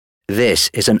This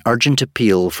is an urgent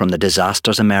appeal from the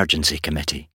Disasters Emergency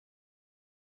Committee.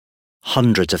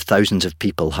 Hundreds of thousands of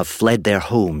people have fled their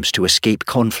homes to escape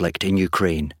conflict in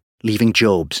Ukraine, leaving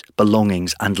jobs,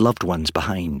 belongings and loved ones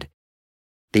behind.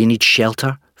 They need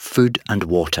shelter, food and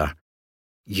water.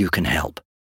 You can help.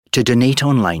 To donate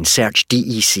online, search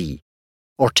DEC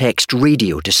or text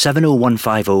radio to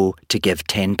 70150 to give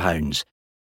 £10.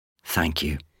 Thank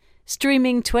you.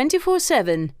 Streaming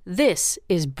 24/7, this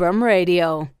is Brum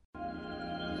Radio.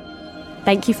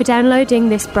 Thank you for downloading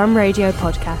this Brum Radio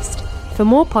podcast. For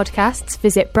more podcasts,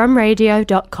 visit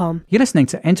brumradio.com. You're listening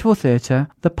to Interval Theatre,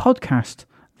 the podcast.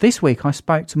 This week I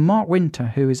spoke to Mark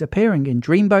Winter, who is appearing in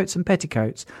Dreamboats and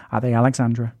Petticoats at the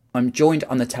Alexandra. I'm joined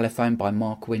on the telephone by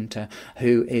Mark Winter,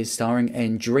 who is starring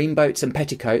in Dreamboats and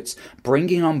Petticoats,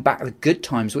 bringing on back the good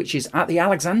times, which is at the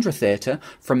Alexandra Theatre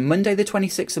from Monday the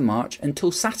 26th of March until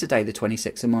Saturday the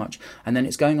 26th of March, and then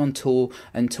it's going on tour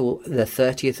until the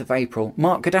 30th of April.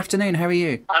 Mark, good afternoon, how are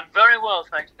you? I'm very well,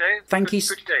 thanks, Dave. Thank you.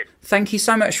 Good, Dave. Thank you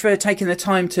so much for taking the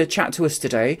time to chat to us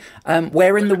today.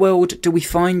 Where in the world do we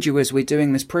find you as we're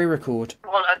doing this pre-record?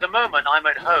 Well, at the moment I'm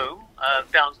at home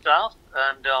down south,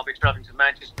 and I'll be travelling to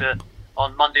Manchester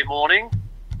on Monday morning,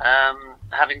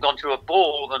 having gone to a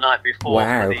ball the night before.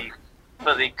 Wow.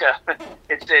 for the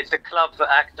it's a club for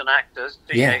acts and actors,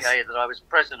 CAA, Yes. that I was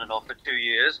president of for 2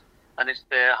 years, and it's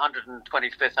their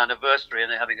 125th anniversary,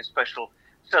 and they're having a special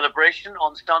celebration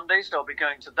on Sunday, so I'll be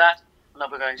going to that, and I'll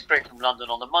be going straight from London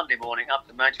on the Monday morning up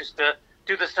to Manchester,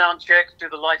 do the sound checks, do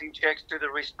the lighting checks, do the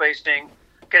respacing,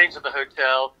 getting to the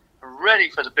hotel, ready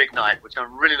for the big night, which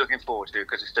I'm really looking forward to,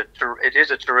 because it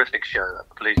is a terrific show,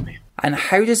 believe me. And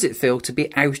how does it feel to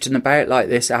be out and about like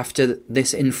this after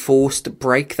this enforced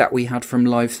break that we had from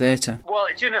live theatre? Well,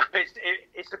 it's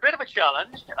a bit of a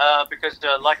challenge, because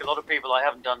like a lot of people, I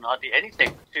haven't done hardly anything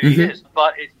for 2 years,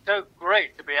 but it's so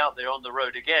great to be out there on the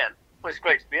road again. Well, it's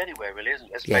great to be anywhere, really,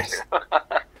 isn't it? Yes.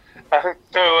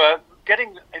 So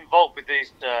getting involved with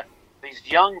these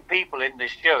young people in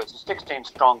this show, it's a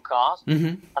 16-strong cast,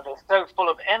 and they're so full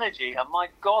of energy, and my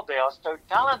God, they are so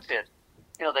talented.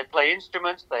 You know, they play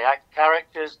instruments, they act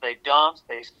characters, they dance,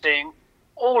 they sing,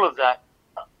 all of that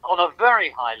on a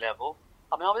very high level.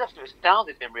 I mean, I was actually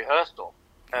astounded in rehearsal.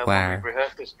 When we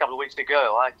rehearsed this a couple of weeks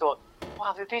ago, I thought,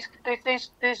 wow,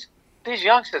 these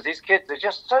youngsters, these kids, they're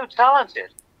just so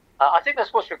talented. I think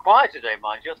that's what's required today,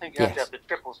 mind you. I think you have to have the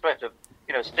triple threat of,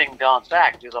 sing, dance,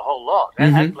 act, do the whole lot,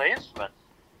 and play instruments,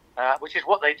 which is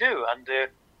what they do. And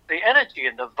the energy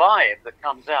and the vibe that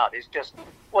comes out is just,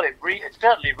 well, it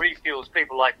certainly refuels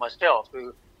people like myself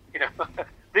who,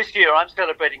 this year I'm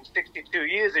celebrating 62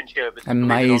 years in show business.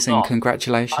 Amazing,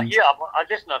 congratulations.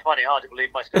 I find it hard to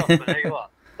believe myself, but there you are.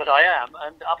 But I am,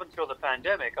 and up until the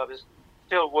pandemic, I was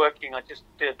still working. I just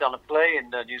done a play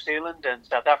in New Zealand and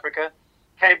South Africa,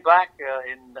 came back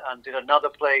and did another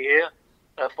play here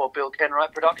for Bill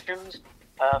Kenwright Productions,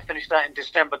 finished that in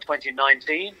December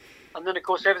 2019, and then of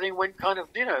course everything went kind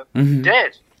of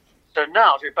dead. So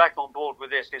now to be back on board with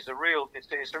this is a real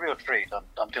treat.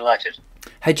 I'm delighted.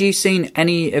 Had you seen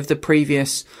any of the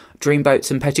previous Dreamboats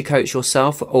and Petticoats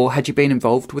yourself, or had you been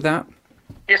involved with that?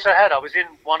 Yes, I had. I was in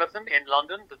one of them in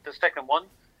London, the second one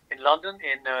in London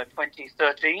in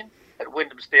 2013 at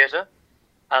Wyndham's Theatre,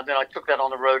 and then I took that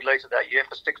on the road later that year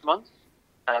for 6 months.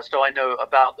 So I know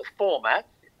about the format,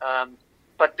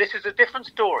 but this is a different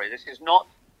story. This is not.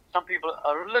 Some people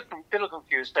are a little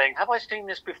confused, saying, "Have I seen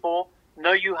this before?"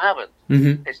 No, you haven't.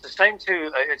 It's the same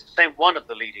it's the same one of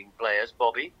the leading players,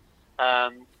 Bobby,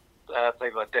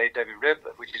 played by David Ribb,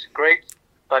 which is great.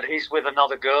 But he's with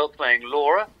another girl playing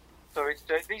Laura. So it's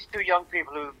these two young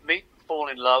people who meet, fall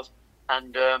in love,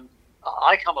 and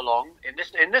I come along in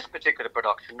this particular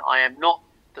production. I am not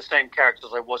the same character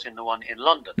as I was in the one in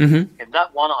London. In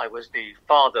that one, I was the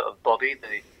father of Bobby,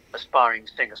 the aspiring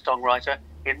singer-songwriter.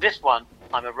 In this one,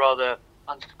 I'm a rather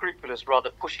unscrupulous, rather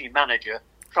pushy manager,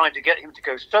 trying to get him to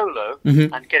go solo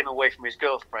and get him away from his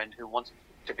girlfriend, who wants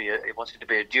it to be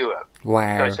a duo.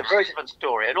 Wow! So it's a very different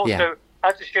story. And also,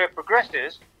 as the show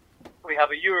progresses, we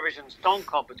have a Eurovision Song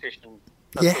Competition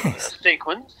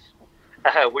sequence,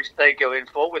 which they go in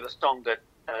for with a song that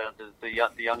the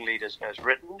young lead has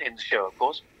written in the show, of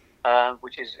course,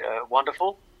 which is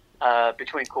wonderful.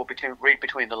 Read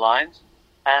between the lines,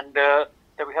 and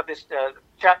then we have this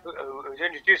chap who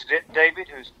introduces it, David,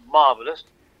 who's marvellous,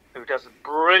 who does a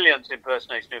brilliant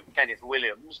impersonation of Kenneth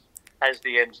Williams as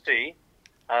the MC,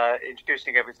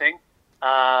 introducing everything,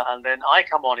 and then I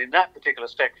come on in that particular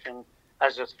section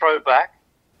as a throwback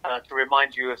to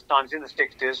remind you of times in the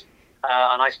 60s,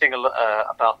 and I sing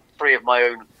about 3 of my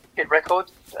own hit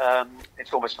records.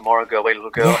 It's Almost Tomorrow, Go Away Little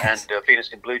Girl, and Venus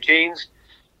in Blue Jeans.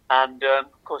 And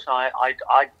of course, I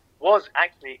was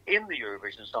actually in the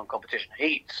Eurovision Song Competition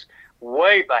heats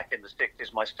way back in the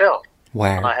 60s myself.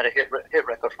 Wow. And I had a hit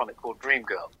record from it called Dream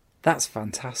Girl. That's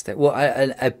fantastic. Well,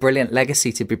 a brilliant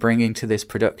legacy to be bringing to this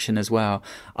production as well.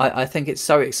 I think it's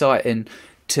so exciting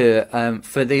to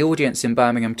for the audience in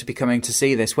Birmingham to be coming to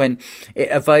see this, when it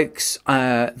evokes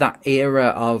that era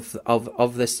of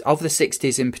the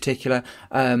 60s in particular.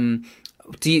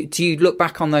 Do you look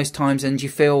back on those times and do you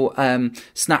feel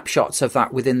snapshots of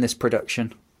that within this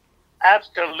production?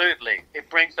 Absolutely. It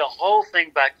brings the whole thing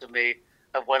back to me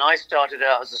of when I started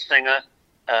out as a singer.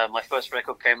 My first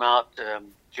record came out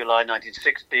July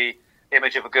 1960,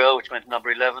 Image of a Girl, which went to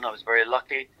number 11. I was very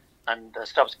lucky. And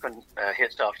subsequent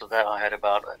hits after that, I had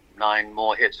about 9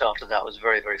 more hits after that. I was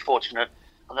very, very fortunate.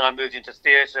 And then I moved into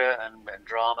theatre and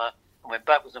drama and went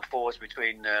backwards and forwards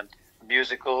between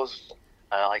musicals.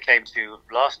 I came to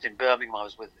last in Birmingham. I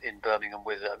was in Birmingham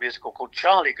with a musical called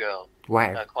Charlie Girl.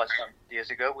 Wow. Quite some years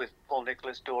ago with Paul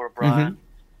Nicholas, Dora Bryan,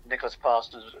 Nicholas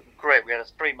Parsons. Great. We had a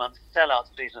 3-month sellout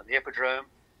season at the Hippodrome.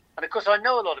 And of course, I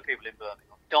know a lot of people in Birmingham.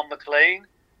 Don McLean,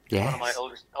 one of my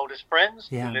oldest friends,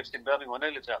 who lives in Birmingham. I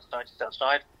know lives just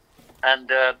outside. And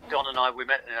Don and I, we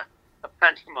met in a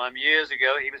pantomime years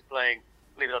ago. He was playing,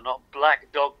 believe it or not,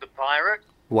 Black Dog the Pirate.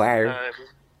 Wow. It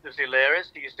was hilarious.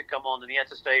 He used to come on and he had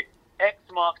to say, X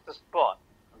marks the spot.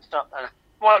 And stuff. And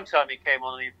one time he came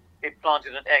on and he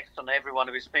planted an X on every one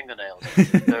of his fingernails.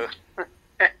 So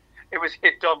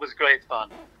Don was great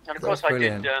fun. And of course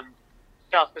brilliant. I did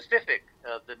South Pacific,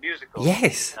 the musical.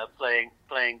 Yes.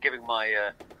 Giving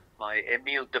my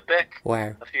Emile de Beck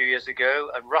a few years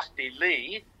ago, and Rusty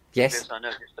Lee. Yes. I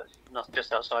know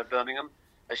just outside Birmingham.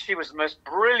 She was the most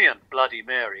brilliant Bloody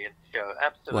Mary in the show.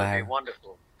 Absolutely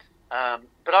wonderful.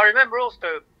 But I remember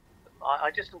also,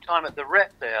 I did some time at the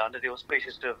Rep there under the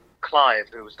auspices of Clive,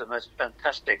 who was the most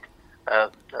fantastic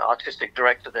artistic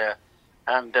director there.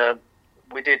 And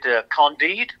we did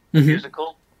Candide, the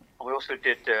musical. And we also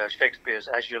did Shakespeare's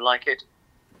As You Like It.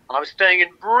 And I was staying in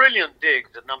brilliant digs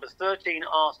at number 13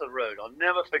 Arthur Road. I'll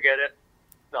never forget it.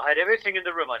 I had everything in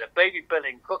the room. I had a baby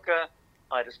belling cooker.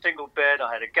 I had a single bed.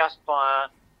 I had a gas fire.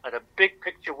 I had a big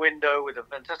picture window with a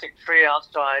fantastic tree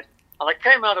outside. And I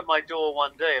came out of my door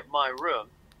one day of my room,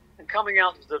 and coming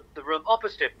out of the room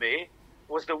opposite me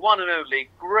was the one and only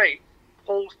great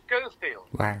Paul Scofield.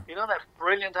 Wow. You know that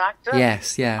brilliant actor?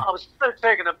 Yes, yeah. I was so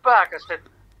taken aback. I said,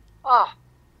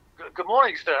 good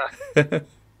morning, sir.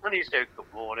 And he said,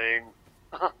 good morning.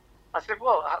 I said,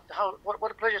 well,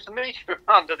 what a pleasure to meet you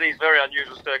under these very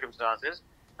unusual circumstances.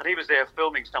 And he was there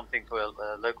filming something for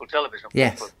local television,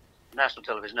 for national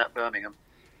television at Birmingham.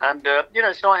 And,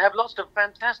 so I have lots of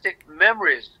fantastic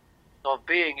memories of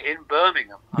being in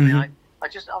Birmingham. I mean,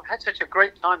 I've had such a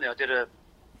great time there. I did a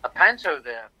panto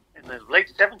there in the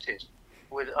late 70s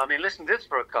listen to this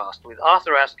for a cast with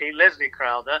Arthur Askey, Leslie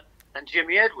Crowther, and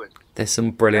Jimmy Edwards. There's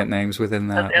some brilliant names within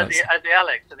that. At the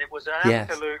Alex, and it was an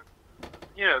absolute,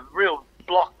 real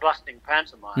block-busting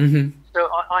pantomime. So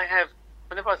I have,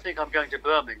 whenever I think I'm going to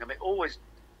Birmingham, it always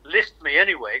lifts me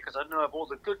anyway, because I know of all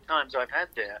the good times I've had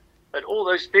there at all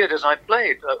those theatres I've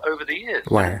played over the years.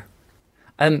 Wow.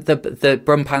 The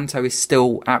Brum Panto is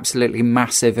still absolutely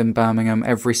massive in Birmingham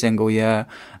every single year,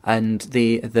 and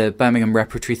the Birmingham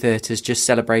Repertory Theatre's just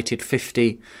celebrated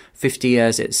 50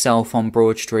 years itself on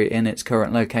Broad Street in its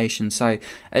current location. So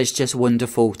it's just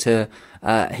wonderful to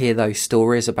hear those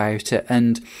stories about it.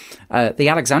 And the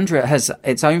Alexandra has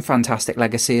its own fantastic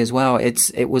legacy as well.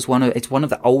 It's one of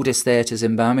the oldest theatres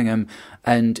in Birmingham,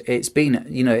 and it's been,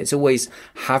 it's always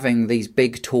having these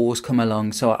big tours come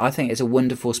along. So I think it's a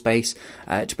wonderful space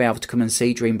to be able to come and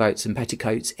see Dreamboats and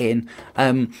Petticoats in.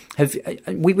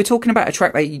 We were talking about a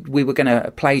track that we were going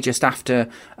to play just after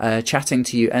chatting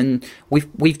to you, and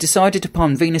we've decided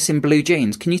upon Venus in Blue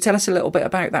Jeans. Can you tell us a little bit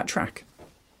about that track?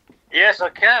 Yes, I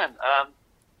can.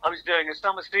 I was doing a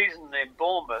summer season in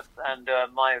Bournemouth, and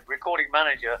my recording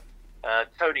manager,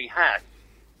 Tony Hatch,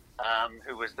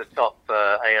 who was the top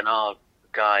A&R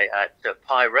guy at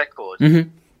Pi Records,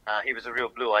 he was a real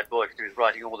blue-eyed boy because he was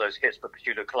writing all those hits for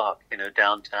Petula Clark,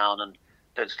 Downtown and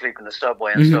Don't Sleep in the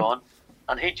Subway and so on.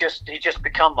 And he just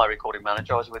become my recording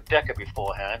manager. I was with Decca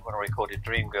beforehand when I recorded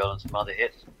Dream Girl and some other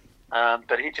hits.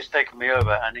 But he'd just taken me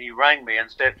over, and he rang me and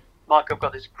said, Mark, I've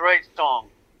got this great song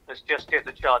that's just hit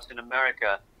the charts in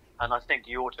America, and I think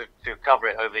you ought to cover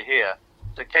it over here.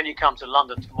 So can you come to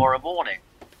London tomorrow morning?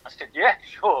 I said, yeah,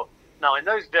 sure. Now, in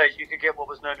those days, you could get what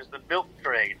was known as the milk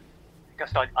train,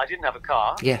 because I didn't have a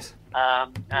car. Yes.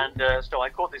 So I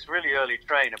caught this really early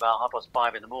train about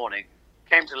 5:30 in the morning,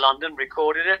 came to London,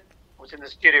 recorded it, was in the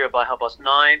studio by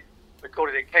 9:30,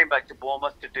 recorded it, came back to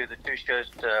Bournemouth to do the 2 shows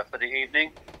for the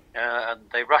evening, and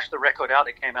they rushed the record out.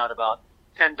 It came out about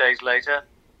 10 days later.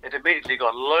 It immediately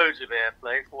got loads of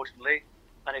airplay, fortunately,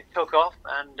 and it took off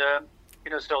and,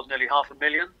 sold nearly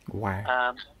 500,000.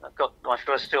 Wow. I've got my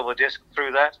first silver disc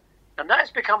through that. And that has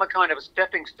become a kind of a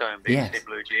stepping stone, BBC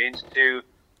Blue Jeans, to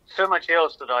so much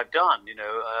else that I've done,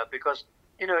 because,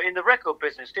 in the record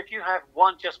business, if you have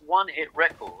just one hit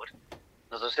record,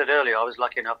 as I said earlier, I was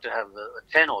lucky enough to have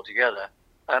 10 altogether.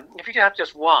 If you have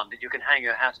just one that you can hang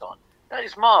your hat on, that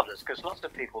is marvellous, because lots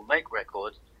of people make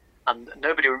records and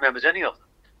nobody remembers any of them.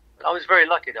 I was very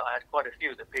lucky that I had quite a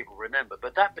few that people remember.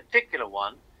 But that particular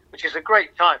one, which is a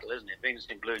great title, isn't it? Venus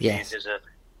in Blue Jeans is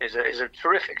a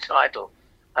terrific title,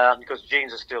 because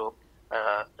jeans are still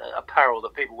apparel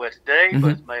that people wear today,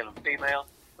 both male and female,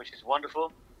 which is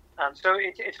wonderful. And so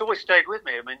it's always stayed with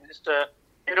me. I mean, it's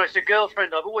a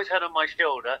girlfriend I've always had on my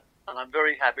shoulder, and I'm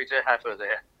very happy to have her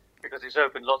there, because it's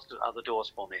opened lots of other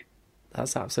doors for me.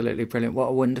 That's absolutely brilliant. What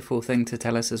a wonderful thing to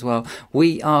tell us as well.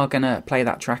 We are going to play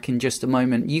that track in just a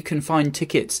moment. You can find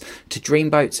tickets to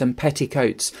Dreamboats and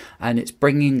Petticoats, and it's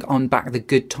bringing on back the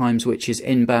good times, which is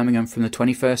in Birmingham from the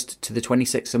 21st to the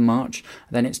 26th of March.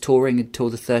 Then it's touring until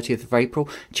the 30th of April.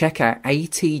 Check out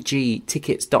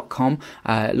atgtickets.com.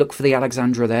 Look for the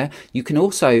Alexandra there. You can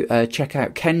also check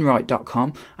out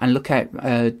kenwright.com and look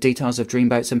at details of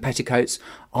Dreamboats and Petticoats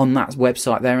on that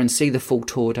website there, and see the full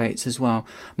tour dates as well.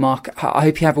 Mark, I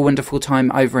hope you have a wonderful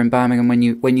time over in Birmingham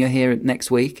when you're here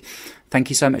next week. Thank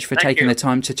you so much for taking the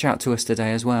time to chat to us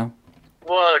today as well.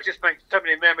 Well, it just makes so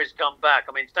many memories come back.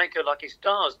 I mean, thank you, Lucky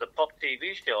Stars, the pop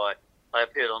TV show I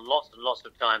appeared on lots and lots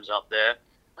of times up there,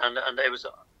 and it was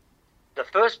the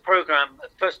first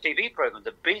TV program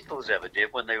the Beatles ever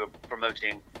did when they were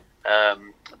promoting their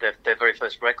very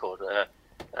first record.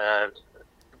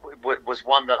 Was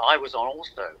one that I was on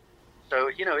also.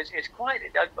 So, it's quite...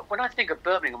 When I think of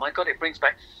Birmingham, my God, it brings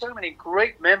back so many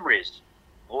great memories.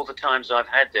 All the times I've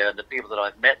had there, and the people that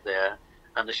I've met there,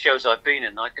 and the shows I've been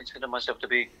in. I consider myself to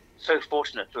be so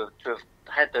fortunate to have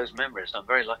had those memories. I'm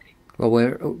very lucky. Well,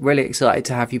 we're really excited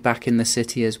to have you back in the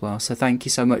city as well. So thank you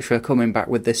so much for coming back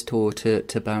with this tour to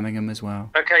Birmingham as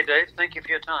well. Okay, Dave. Thank you for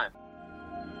your time.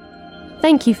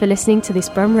 Thank you for listening to this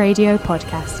Brum Radio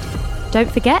podcast. Don't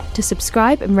forget to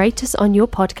subscribe and rate us on your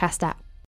podcast app.